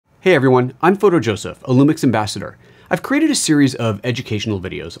Hey everyone, I'm Photo Joseph, a LUMIX ambassador. I've created a series of educational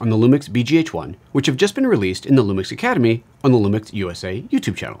videos on the LUMIX BGH1, which have just been released in the LUMIX Academy on the LUMIX USA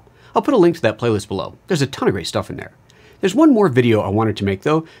YouTube channel. I'll put a link to that playlist below. There's a ton of great stuff in there. There's one more video I wanted to make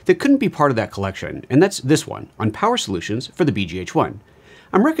though that couldn't be part of that collection, and that's this one on power solutions for the BGH1.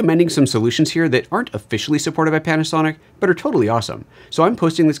 I'm recommending some solutions here that aren't officially supported by Panasonic, but are totally awesome, so I'm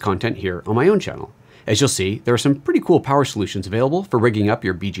posting this content here on my own channel. As you'll see, there are some pretty cool power solutions available for rigging up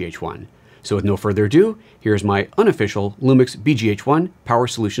your BGH1. So with no further ado, here's my unofficial LUMIX BGH1 power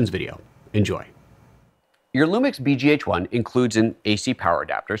solutions video. Enjoy. Your LUMIX BGH1 includes an AC power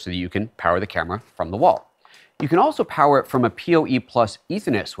adapter so that you can power the camera from the wall. You can also power it from a PoE plus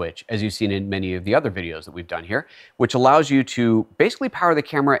Ethernet switch, as you've seen in many of the other videos that we've done here, which allows you to basically power the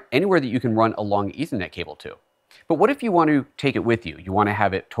camera anywhere that you can run a long Ethernet cable to. But what if you want to take it with you? You want to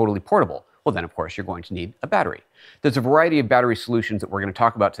have it totally portable? Well, then of course you're going to need a battery. There's a variety of battery solutions that we're going to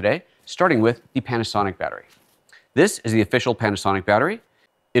talk about today, starting with the Panasonic battery. This is the official Panasonic battery.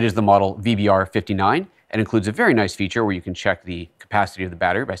 It is the model VBR59 and includes a very nice feature where you can check the capacity of the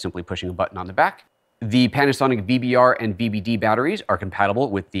battery by simply pushing a button on the back. The Panasonic VBR and VBD batteries are compatible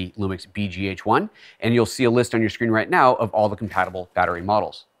with the LUMIX BGH1, and you'll see a list on your screen right now of all the compatible battery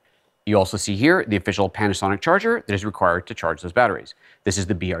models. You also see here the official Panasonic charger that is required to charge those batteries. This is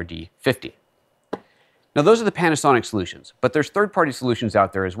the BRD50. Now those are the Panasonic solutions, but there's third-party solutions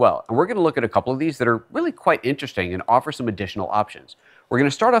out there as well. And we're going to look at a couple of these that are really quite interesting and offer some additional options. We're going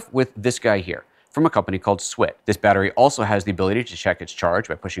to start off with this guy here from a company called SWIT. This battery also has the ability to check its charge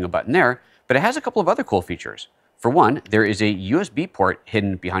by pushing a button there, but it has a couple of other cool features. For one, there is a USB port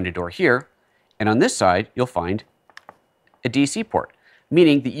hidden behind a door here, and on this side, you'll find a DC port,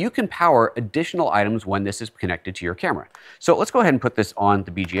 meaning that you can power additional items when this is connected to your camera. So let's go ahead and put this on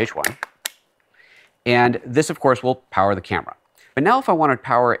the BGH1. And this, of course, will power the camera. But now if I want to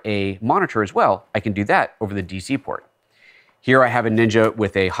power a monitor as well, I can do that over the DC port. Here I have a Ninja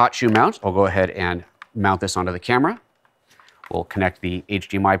with a hot shoe mount. I'll go ahead and mount this onto the camera. We'll connect the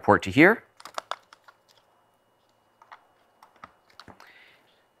HDMI port to here.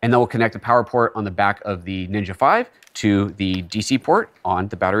 And then we'll connect the power port on the back of the Ninja 5 to the DC port on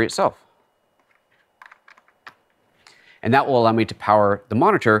the battery itself. And that will allow me to power the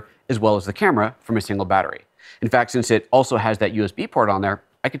monitor as well as the camera from a single battery. In fact, since it also has that USB port on there,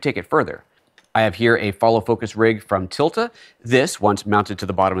 I could take it further. I have here a follow focus rig from Tilta. This, once mounted to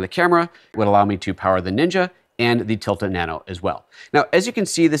the bottom of the camera, would allow me to power the Ninja and the Tilta Nano as well. Now, as you can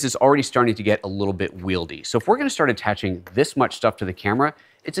see, this is already starting to get a little bit wieldy. So if we're going to start attaching this much stuff to the camera,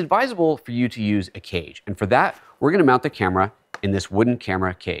 it's advisable for you to use a cage. And for that, we're going to mount the camera in this wooden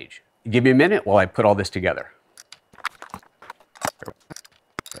camera cage. Give me a minute while I put all this together.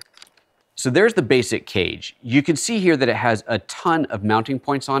 So there's the basic cage. You can see here that it has a ton of mounting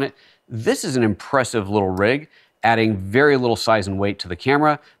points on it. This is an impressive little rig, adding very little size and weight to the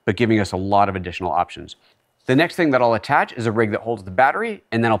camera, but giving us a lot of additional options. The next thing that I'll attach is a rig that holds the battery,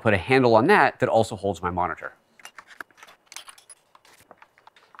 and then I'll put a handle on that that also holds my monitor.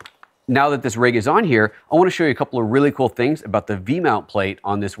 Now that this rig is on here, I want to show you a couple of really cool things about the V-mount plate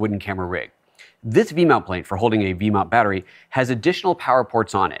on this wooden camera rig. This V-mount plate for holding a V-mount battery has additional power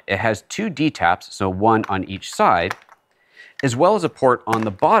ports on it. It has two D-taps, so one on each side, as well as a port on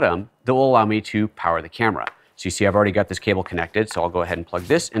the bottom that will allow me to power the camera. So you see I've already got this cable connected, so I'll go ahead and plug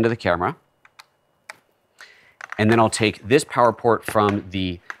this into the camera. And then I'll take this power port from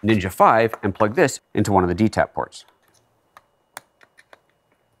the Ninja 5 and plug this into one of the D-tap ports.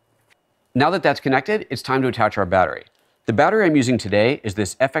 Now that that's connected, it's time to attach our battery. The battery I'm using today is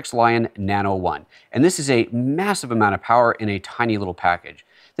this FXLION Nano 1, and this is a massive amount of power in a tiny little package.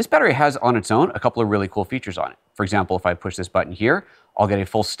 This battery has on its own a couple of really cool features on it. For example, if I push this button here, I'll get a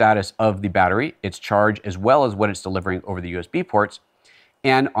full status of the battery, its charge, as well as what it's delivering over the USB ports.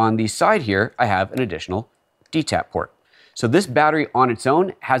 And on the side here, I have an additional D-tap port. So this battery on its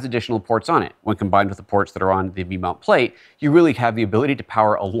own has additional ports on it. When combined with the ports that are on the V-mount plate, you really have the ability to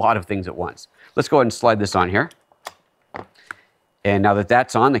power a lot of things at once. Let's go ahead and slide this on here. And now that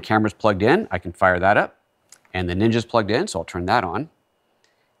that's on, the camera's plugged in, I can fire that up. And the Ninja's plugged in, so I'll turn that on.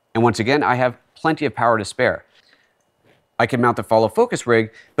 And once again, I have plenty of power to spare. I can mount the follow focus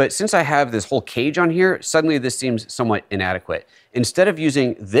rig, but since I have this whole cage on here, suddenly this seems somewhat inadequate. Instead of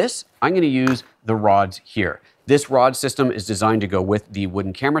using this, I'm going to use the rods here. This rod system is designed to go with the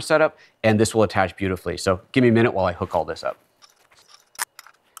wooden camera setup, and this will attach beautifully. So give me a minute while I hook all this up.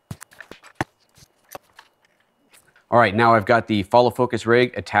 All right, now I've got the follow focus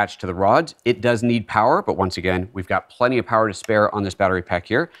rig attached to the rods. It does need power, but once again, we've got plenty of power to spare on this battery pack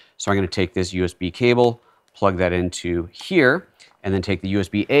here. So I'm going to take this USB cable, plug that into here, and then take the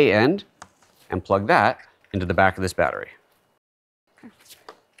USB-A end and plug that into the back of this battery.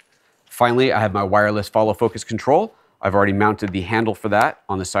 Finally, I have my wireless follow focus control. I've already mounted the handle for that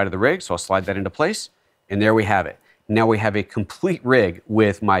on the side of the rig, so I'll slide that into place, and there we have it. Now we have a complete rig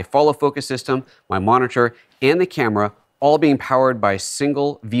with my follow focus system, my monitor, and the camera all being powered by a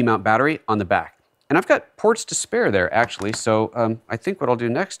single V-mount battery on the back. And I've got ports to spare there, actually, so I think what I'll do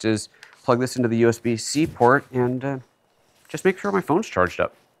next is plug this into the USB-C port and just make sure my phone's charged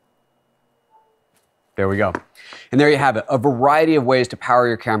up. There we go. And there you have it, a variety of ways to power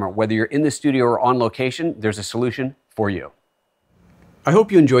your camera. Whether you're in the studio or on location, there's a solution for you. I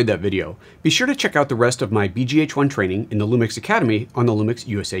hope you enjoyed that video. Be sure to check out the rest of my BGH1 training in the LUMIX Academy on the LUMIX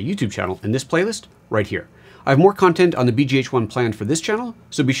USA YouTube channel in this playlist right here. I have more content on the BGH1 planned for this channel,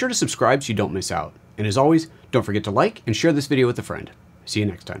 so be sure to subscribe so you don't miss out. And as always, don't forget to like and share this video with a friend. See you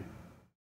next time.